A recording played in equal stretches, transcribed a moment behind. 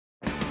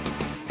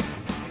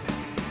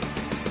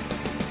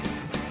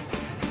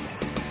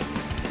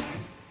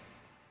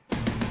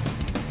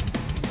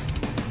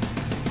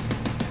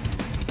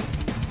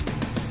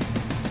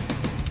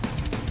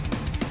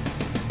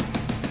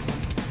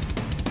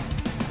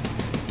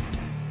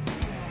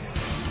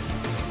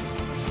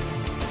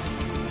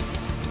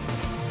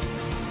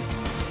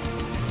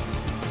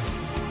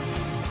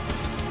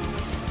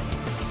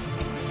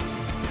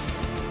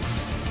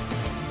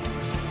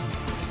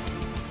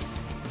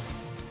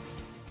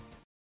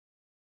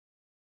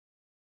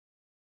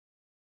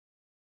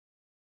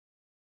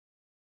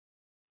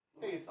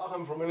it's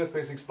Achim from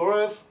InnerSpace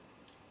Explorers,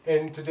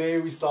 and today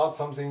we start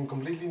something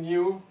completely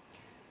new,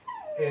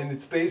 and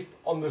it's based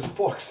on this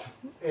box.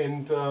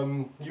 And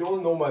you all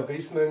know my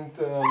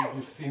basement,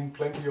 you've seen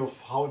plenty of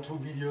how-to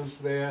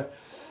videos there,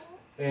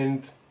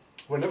 and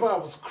whenever I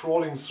was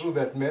crawling through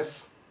that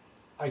mess,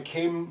 I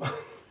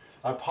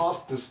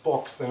passed this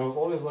box, and I was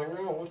always like,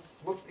 oh,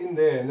 what's in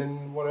there, and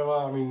then whatever,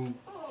 I mean,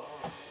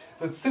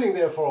 so it's sitting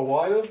there for a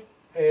while.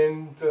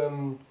 And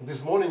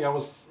this morning I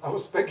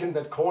was back in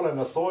that corner and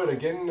I saw it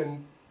again,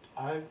 and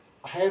I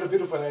had a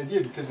bit of an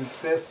idea because it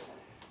says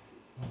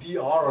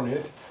DR on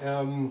it,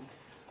 and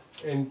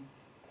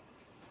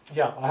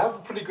yeah, I have a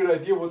pretty good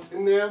idea what's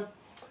in there,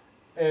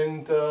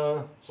 and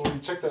so we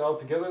check that out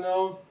together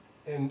now,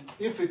 and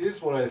if it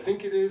is what I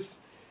think it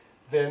is,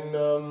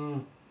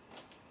 then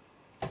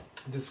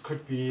this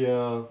could be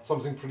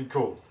something pretty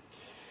cool.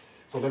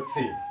 So let's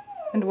see.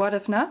 And what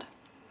if not?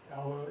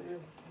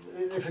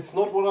 If it's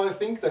not what I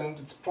think, then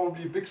it's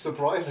probably a big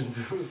surprise and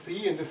we will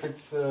see. And if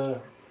it's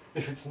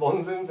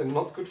nonsense and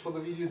not good for the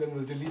video, then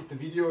we'll delete the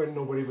video and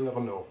nobody will ever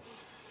know.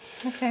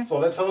 Okay. So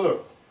let's have a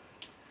look.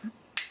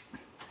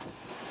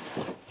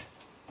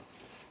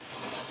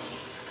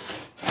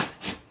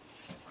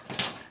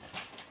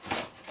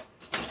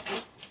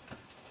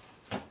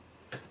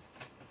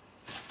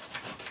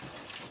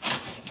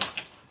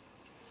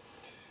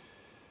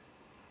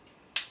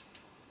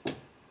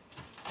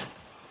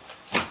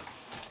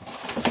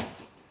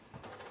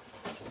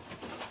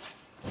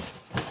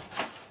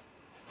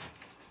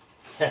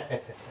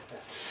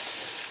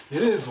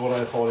 It is what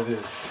I thought it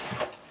is,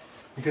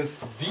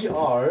 because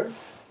DR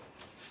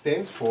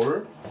stands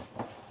for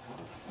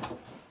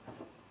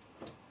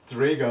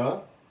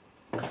Dräger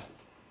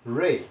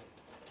Ray.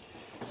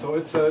 So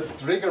it's a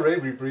Dräger Ray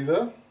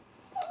rebreather,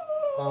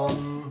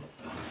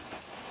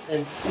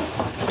 and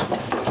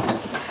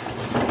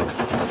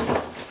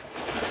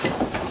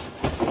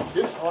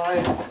if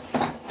I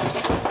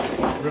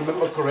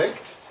remember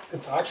correct,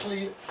 it's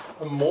actually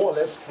a more or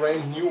less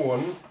brand new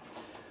one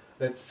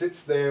that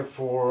sits there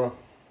for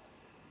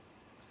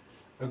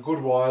a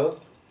good while,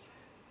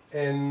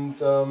 and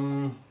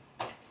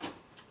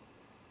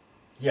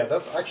yeah,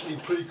 that's actually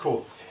pretty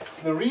cool.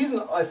 The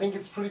reason I think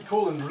it's pretty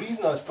cool and the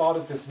reason I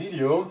started this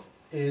video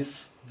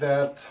is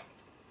that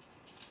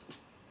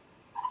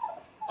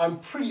I'm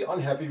pretty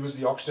unhappy with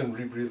the oxygen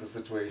rebreather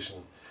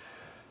situation.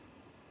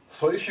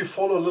 So if you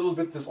follow a little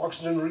bit this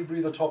oxygen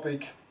rebreather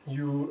topic,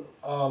 you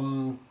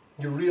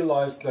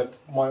realize that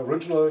my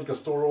original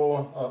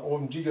Gastoro,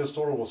 OMG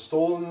Gastoro, was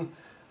stolen.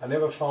 I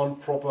never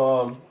found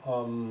proper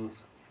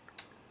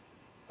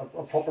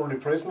a proper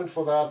replacement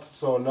for that.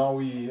 So now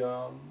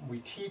we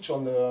teach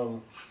on the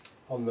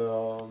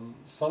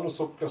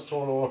Sanusub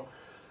Gastoro,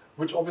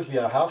 which obviously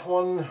I have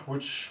one,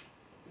 which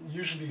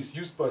usually is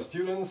used by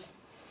students.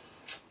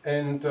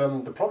 And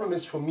the problem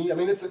is for me, I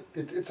mean,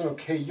 it's an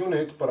okay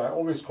unit, but I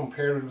always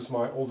compare it with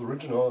my old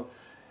original,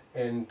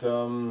 and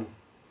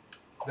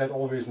that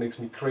always makes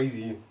me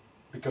crazy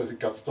because it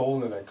got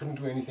stolen and I couldn't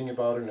do anything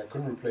about it and I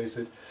couldn't replace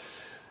it.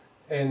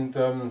 And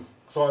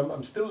so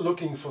I'm still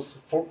looking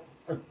for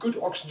a good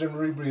oxygen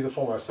rebreather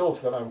for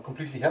myself that I'm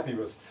completely happy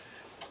with.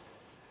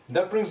 And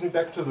that brings me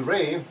back to the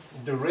Ray.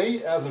 The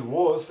Ray, as it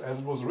was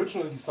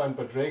originally designed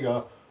by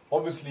Dräger,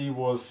 obviously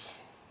was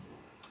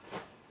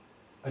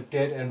a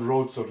dead-end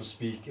road, so to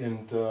speak.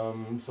 And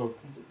so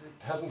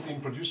it hasn't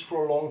been produced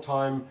for a long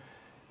time,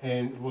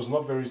 and it was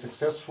not very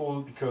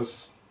successful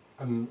because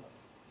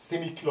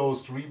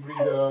semi-closed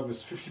rebreather with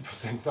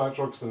 50%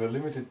 nitrox and a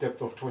limited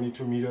depth of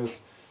 22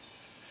 meters.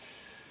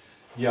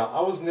 Yeah,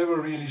 I was never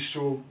really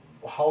sure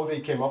how they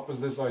came up with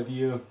this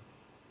idea.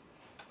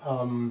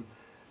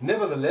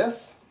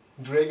 Nevertheless,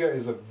 Dräger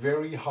is a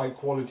very high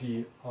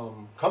quality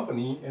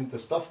company, and the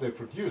stuff they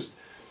produced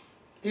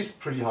is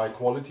pretty high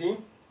quality.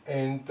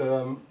 And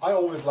I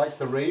always liked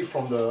the Ray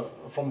from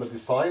the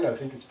design. I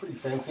think it's pretty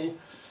fancy.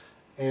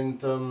 And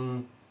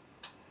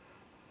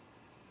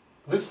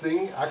this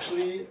thing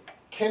actually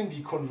can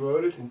be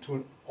converted into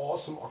an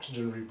awesome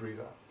oxygen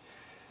rebreather.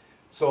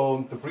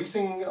 So the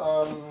breathing,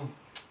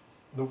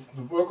 the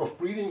work of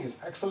breathing is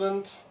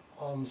excellent.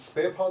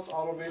 Spare parts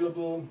are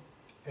available,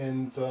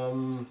 and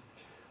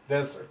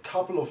there's a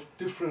couple of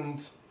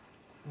different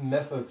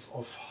methods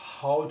of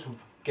how to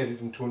get it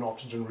into an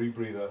oxygen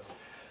rebreather.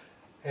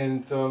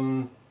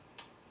 And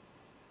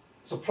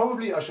so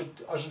probably I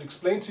should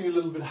explain to you a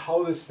little bit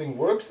how this thing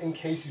works in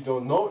case you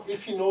don't know.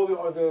 If you know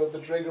the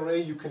Dräger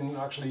Ray, you can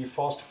actually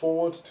fast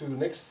forward to the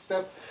next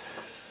step.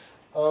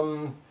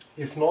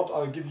 If not,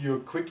 I'll give you a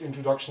quick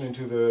introduction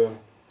into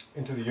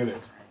the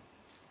unit.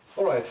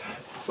 All right,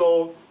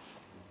 so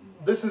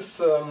this is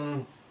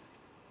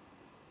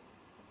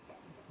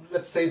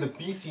let's say the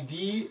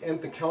BCD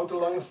and the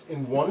counterlungs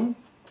in one.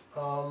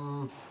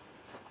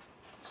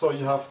 So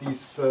you have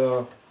these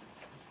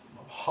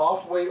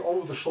halfway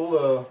over the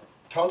shoulder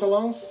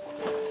counterlungs.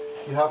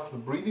 You have the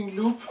breathing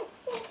loop.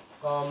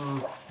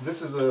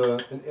 This is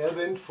an air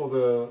vent for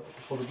the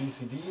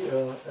BCD.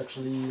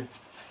 Actually,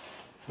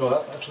 no,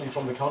 that's actually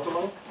from the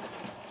counterlung.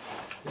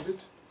 Is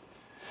it?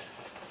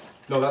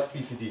 No, that's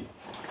BCD.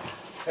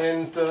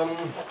 And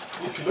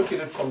if you look at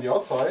it from the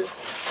outside,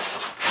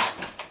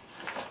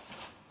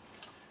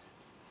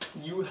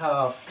 you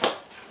have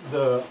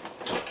the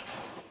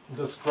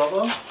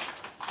scrubber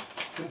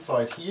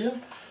inside here.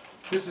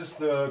 This is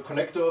the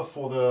connector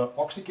for the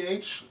oxy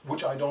gauge,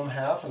 which I don't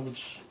have and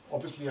which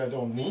obviously I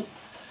don't need.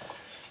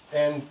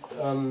 And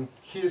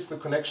here's the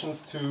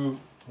connections to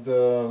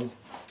the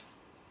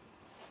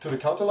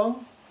counter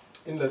lung,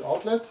 inlet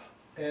outlet.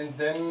 And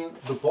then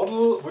the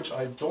bottle, which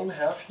I don't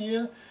have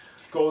here,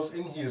 goes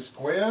in here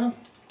square.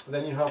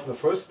 Then you have the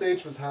first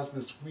stage, which has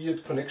this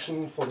weird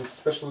connection for this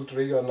special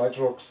Dräger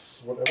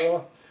nitrox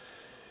whatever,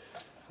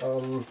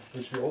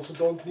 which we also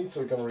don't need,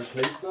 so we're going to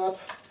replace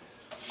that.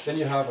 Then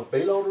you have a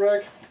bailout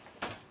rack,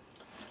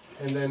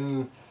 and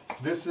then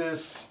this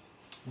is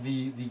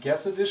the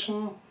gas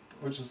addition,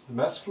 which is the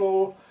mass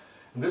flow.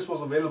 And this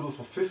was available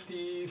for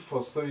 50, for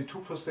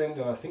 32%,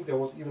 and I think there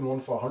was even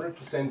one for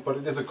 100%, but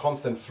it is a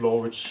constant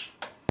flow, which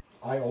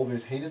I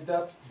always hated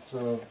that. It's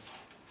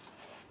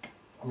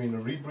I mean, a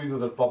rebreather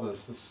that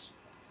bubbles is,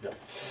 yeah,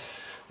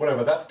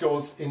 whatever, that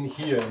goes in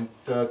here. And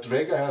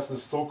Dräger has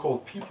this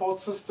so-called P-port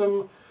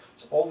system.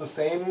 It's all the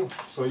same,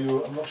 so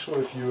I'm not sure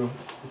if you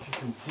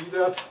can see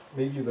that.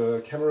 Maybe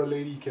the camera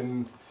lady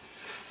can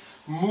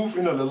move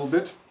in a little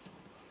bit.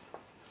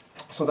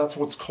 So that's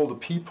what's called a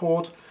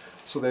P-port.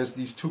 So there's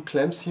these two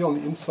clamps here on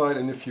the inside,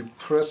 and if you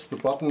press the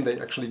button, they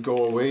actually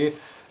go away.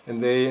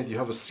 And you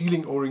have a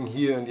sealing O-ring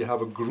here, and you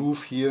have a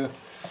groove here.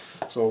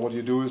 So what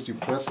you do is you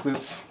press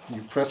this,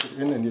 you press it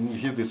in, and then you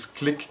hear this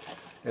click,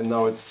 and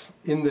now it's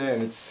in there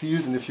and it's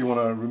sealed. And if you want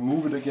to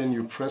remove it again,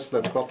 you press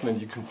that button and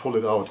you can pull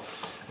it out.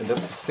 And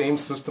that's the same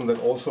system that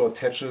also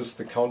attaches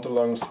the counter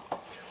lungs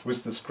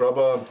with the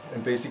scrubber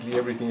and basically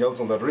everything else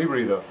on that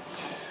rebreather.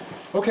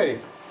 Okay,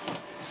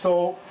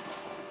 so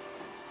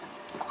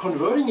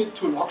converting it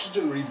to an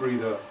oxygen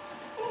rebreather,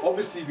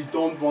 obviously we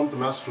don't want the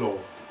mass flow.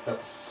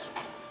 That's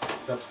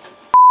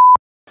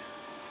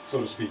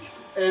so to speak.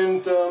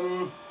 And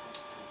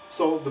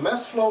so the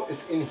mass flow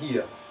is in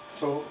here.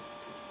 So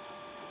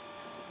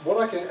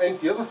and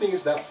the other thing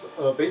is that's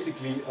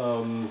basically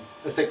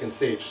a second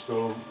stage.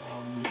 So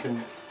you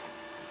can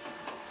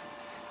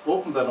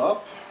open that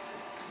up,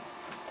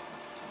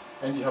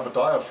 and you have a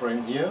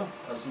diaphragm here,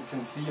 as you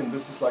can see, and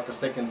this is like a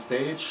second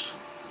stage.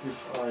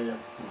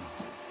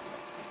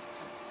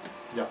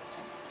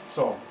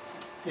 So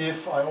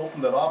if I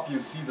open that up, you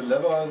see the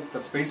lever.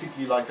 That's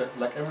basically like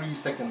every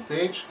second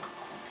stage,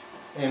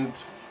 and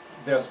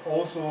there's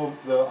also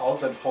the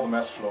outlet for the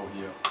mass flow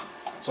here.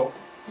 So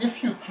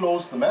if you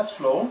close the mass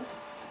flow,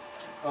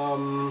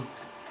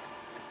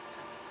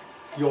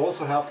 you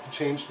also have to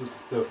change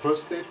the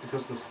first stage,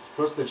 because this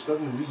first stage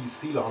doesn't really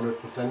seal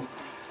 100%,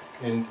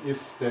 and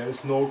if there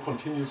is no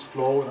continuous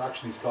flow, it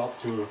actually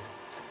starts to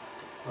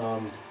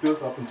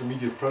build up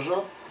intermediate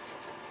pressure.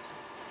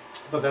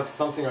 But that's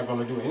something I'm going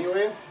to do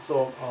anyway.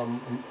 So a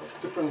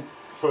different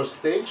first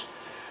stage.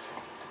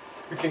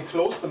 You can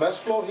close the mass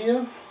flow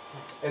here,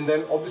 and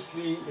then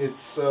obviously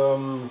it's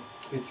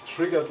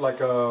triggered like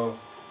a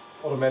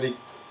automatic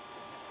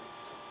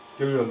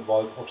diluent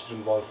valve,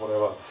 oxygen valve,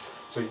 whatever.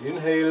 So you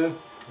inhale,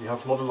 you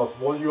have not enough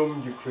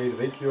volume, you create a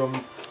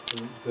vacuum,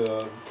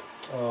 the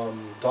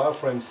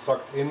diaphragm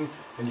sucked in,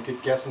 and you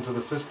get gas into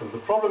the system. The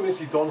problem is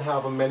you don't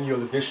have a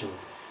manual addition.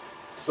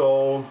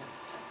 So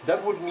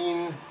that would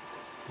mean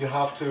you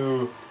have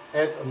to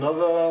add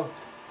another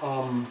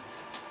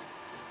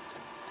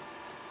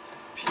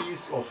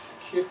piece of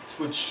kit,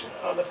 which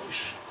let me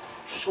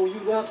show you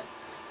that.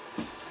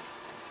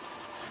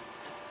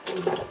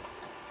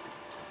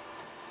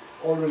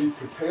 Already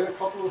prepared a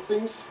couple of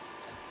things.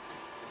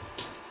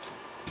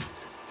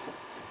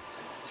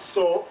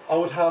 So I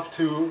would have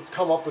to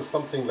come up with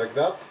something like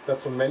that.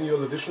 That's a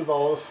manual addition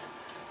valve,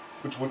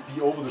 which would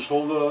be over the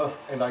shoulder,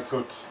 and I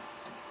could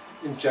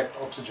inject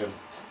oxygen,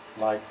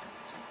 like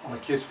on a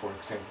kiss, for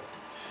example.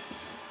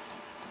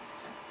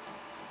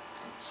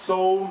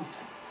 So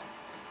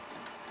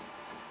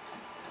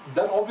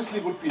that obviously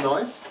would be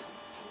nice.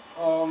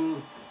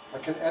 I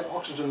can add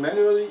oxygen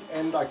manually,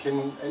 and I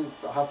can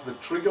have the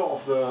trigger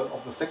of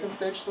the second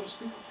stage, so to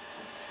speak.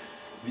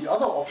 The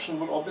other option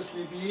would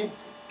obviously be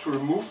to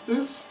remove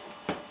this,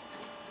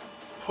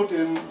 put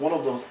in one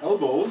of those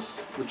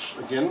elbows, which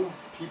again,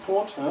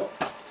 P-port,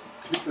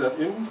 click that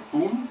in,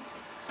 boom,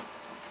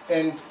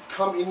 and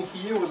come in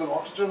here with an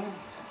oxygen,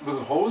 with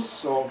a hose,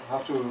 so I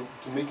have to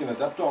make an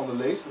adapter on the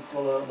lace. It's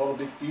not a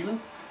big deal,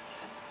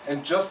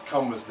 and just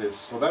come with this.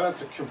 So then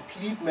it's a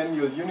complete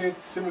manual unit,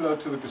 similar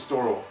to the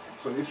Gustoro.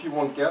 So if you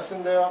want gas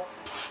in there,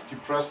 you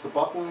press the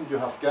button, you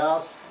have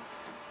gas.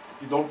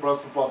 You don't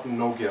press the button,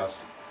 no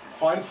gas.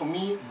 Fine for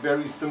me,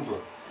 very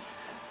simple.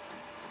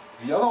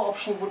 The other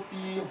option would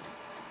be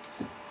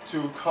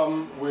to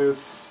come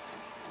with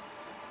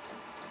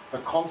a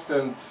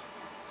constant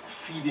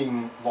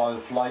feeding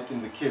valve like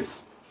in the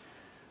KISS.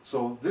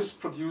 So this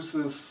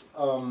produces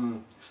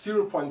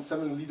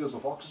 0.7 liters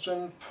of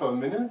oxygen per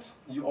minute.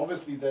 You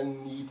obviously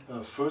then need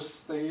a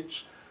first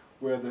stage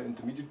where the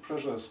intermediate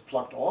pressure is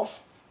plugged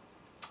off,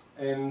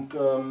 and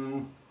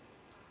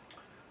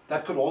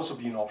that could also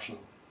be an option.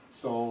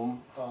 So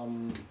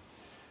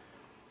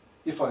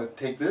if I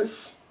take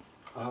this,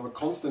 I have a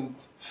constant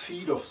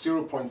feed of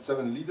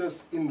 0.7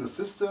 liters in the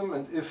system,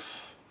 and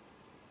if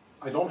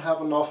I don't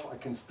have enough, I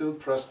can still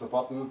press the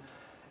button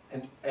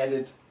and add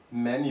it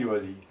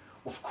manually.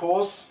 Of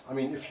course, I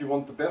mean, if you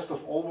want the best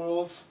of all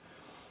worlds,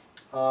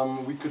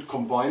 we could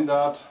combine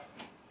that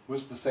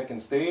with the second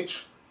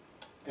stage,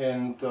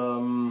 and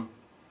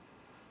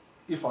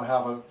if I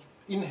have an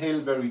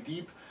inhale very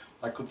deep,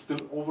 I could still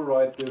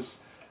override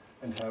this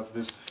and have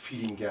this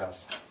feeding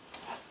gas.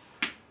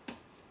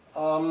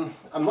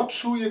 I'm not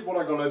sure yet what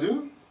I'm gonna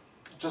do.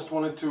 Just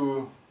wanted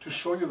to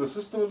show you the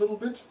system a little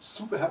bit.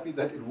 Super happy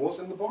that it was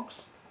in the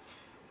box.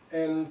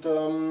 And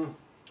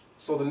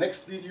so the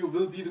next video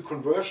will be the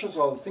conversion,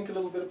 so I'll think a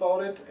little bit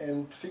about it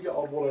and figure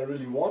out what I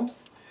really want.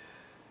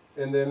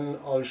 And then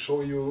I'll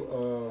show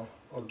you,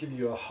 I'll give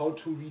you a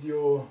how-to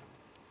video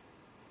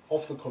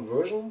of the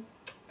conversion.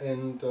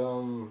 And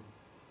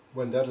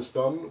when that is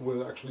done,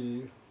 we'll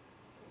actually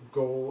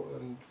go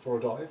for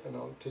a dive, and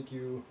I'll take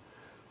you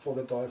for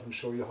the dive and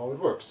show you how it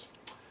works.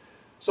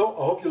 So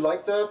I hope you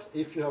like that.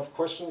 If you have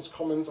questions,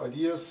 comments,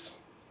 ideas,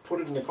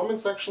 put it in the comment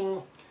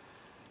section.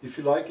 If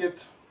you like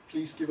it,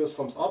 please give us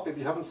thumbs up. If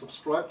you haven't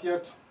subscribed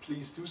yet,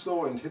 please do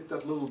so and hit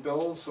that little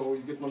bell so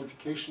you get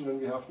notification when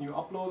we have new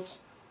uploads.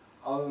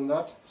 Other than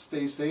that,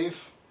 stay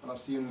safe, and I'll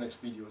see you in the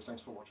next video.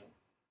 Thanks for watching.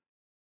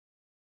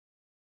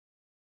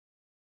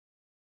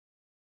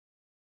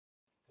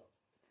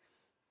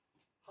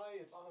 Hi,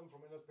 it's Achim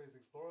from InnerSpace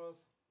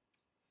Explorers,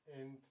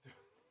 and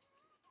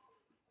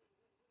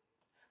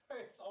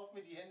jetzt auf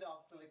mir die Hände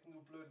abzulecken,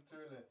 du blöde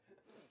Töle.